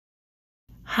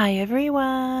Hi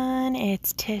everyone,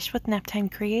 it's Tish with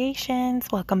Naptime Creations.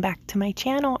 Welcome back to my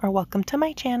channel, or welcome to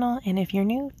my channel, and if you're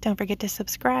new, don't forget to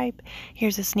subscribe.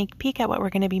 Here's a sneak peek at what we're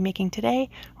going to be making today.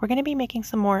 We're going to be making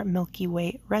some more Milky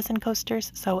Way resin coasters,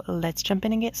 so let's jump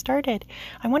in and get started.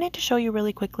 I wanted to show you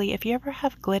really quickly, if you ever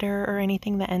have glitter or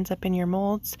anything that ends up in your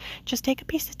molds, just take a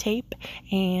piece of tape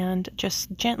and just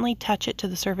gently touch it to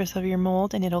the surface of your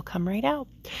mold and it'll come right out.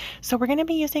 So we're going to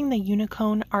be using the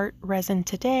Unicorn Art resin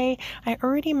today. I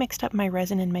already mixed up my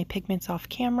resin and my pigments off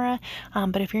camera,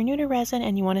 but if you're new to resin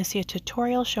and you want to see a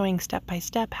tutorial showing step by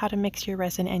step how to mix your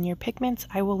resin and your pigments,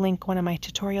 I will link one of my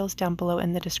tutorials down below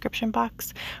in the description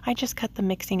box. I just cut the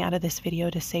mixing out of this video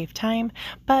to save time,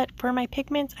 but for my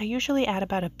pigments I usually add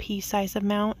about a pea size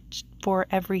amount for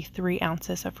every 3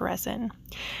 ounces of resin.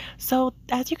 So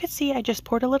as you can see, I just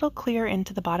poured a little clear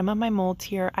into the bottom of my molds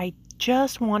here. I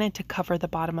just wanted to cover the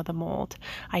bottom of the mold.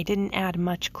 I didn't add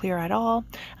much clear at all.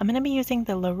 I'm going to be using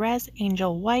the Lorez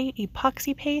Angel White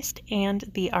epoxy paste and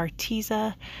the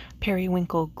Arteza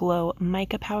Periwinkle Glow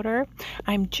mica powder.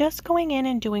 I'm just going in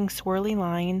and doing swirly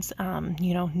lines,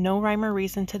 no rhyme or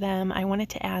reason to them. I wanted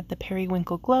to add the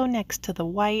Periwinkle Glow next to the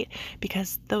white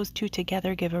because those two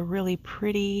together give a really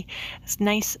pretty,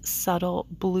 nice, subtle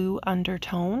blue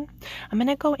undertone. I'm going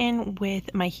to go in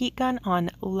with my heat gun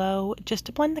on low just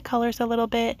to blend the colors a little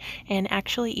bit, and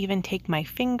actually even take my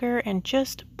finger and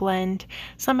just blend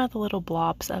some of the little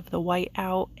blobs of the white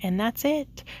out, and that's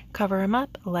it. Cover them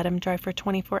up, let them dry for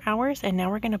 24 hours, and now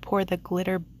we're going to pour the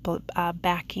glitter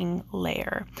backing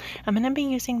layer. I'm going to be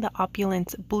using the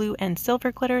Opulence Blue and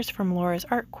Silver glitters from Laura's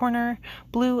Art Corner,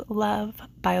 Blue Love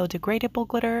biodegradable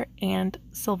glitter, and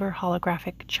Silver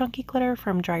holographic chunky glitter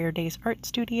from Dryer Days Art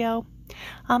Studio.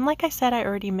 Like I said, I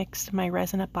already mixed my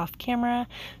resin up off camera,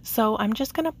 so I'm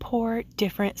just going to pour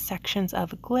different sections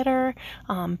of glitter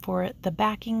for the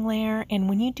backing layer. And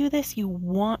when you do this, you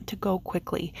want to go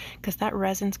quickly because that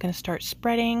resin's going to start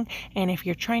spreading, and if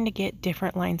you're trying to get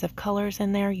different lines of colors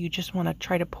in there, you just want to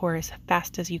try to pour as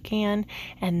fast as you can,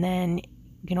 and then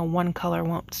one color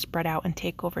won't spread out and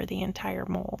take over the entire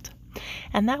mold.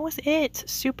 And that was it.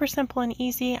 Super simple and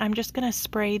easy. I'm just going to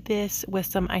spray this with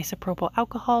some isopropyl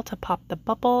alcohol to pop the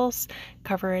bubbles,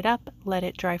 cover it up, let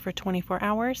it dry for 24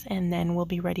 hours, and then we'll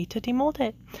be ready to demold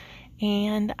it.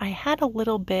 And I had a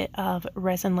little bit of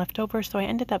resin left over, so I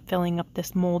ended up filling up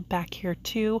this mold back here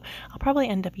too. I'll probably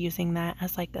end up using that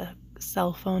as like a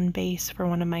cell phone base for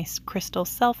one of my crystal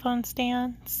cell phone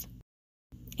stands.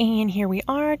 And here we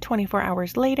are 24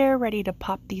 hours later, ready to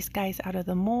pop these guys out of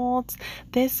the molds.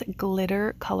 This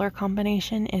glitter color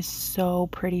combination is so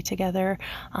pretty together.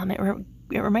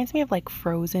 It reminds me of like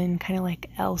Frozen, kind of like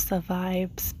Elsa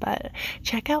vibes, but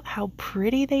check out how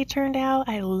pretty they turned out.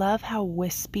 I love how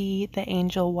wispy the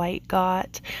angel white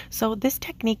got. So this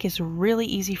technique is really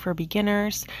easy for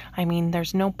beginners. I mean,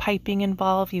 there's no piping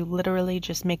involved. You literally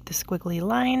just make the squiggly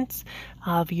lines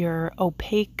of your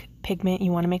opaque pigment.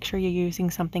 You want to make sure you're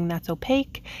using something that's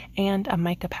opaque, and a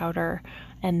mica powder,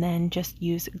 and then just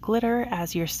use glitter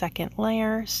as your second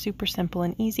layer. Super simple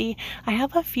and easy. I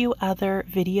have a few other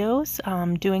videos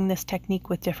doing this technique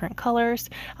with different colors.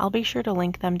 I'll be sure to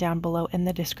link them down below in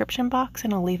the description box,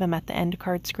 and I'll leave them at the end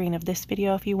card screen of this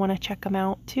video if you want to check them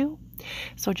out too.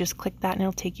 So just click that and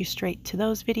it'll take you straight to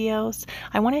those videos.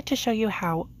 I wanted to show you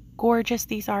how gorgeous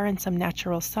these are in some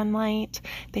natural sunlight.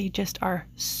 They just are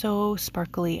so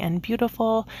sparkly and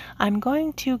beautiful. I'm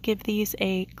going to give these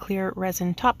a clear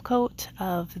resin top coat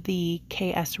of the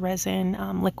KS resin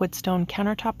liquid stone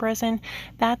countertop resin.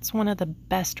 That's one of the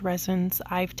best resins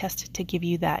I've tested to give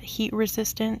you that heat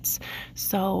resistance.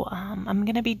 So I'm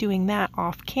going to be doing that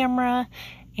off camera,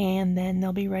 and then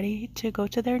they'll be ready to go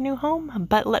to their new home.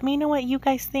 But let me know what you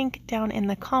guys think down in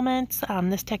the comments.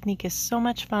 This technique is so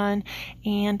much fun,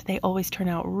 and they always turn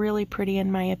out really pretty in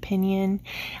my opinion.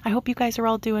 I hope you guys are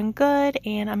all doing good,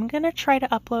 and I'm gonna try to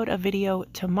upload a video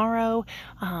tomorrow,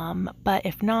 but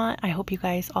if not, I hope you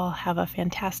guys all have a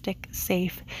fantastic,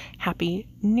 safe, happy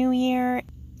new year.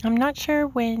 I'm not sure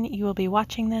when you will be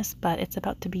watching this, but it's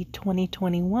about to be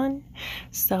 2021.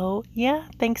 So yeah,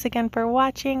 thanks again for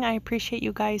watching. I appreciate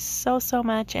you guys so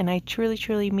much, and I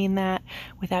truly mean that.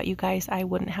 Without you guys, I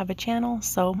wouldn't have a channel.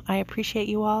 So I appreciate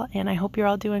you all, and I hope you're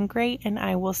all doing great, and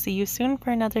I will see you soon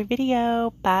for another video.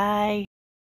 Bye.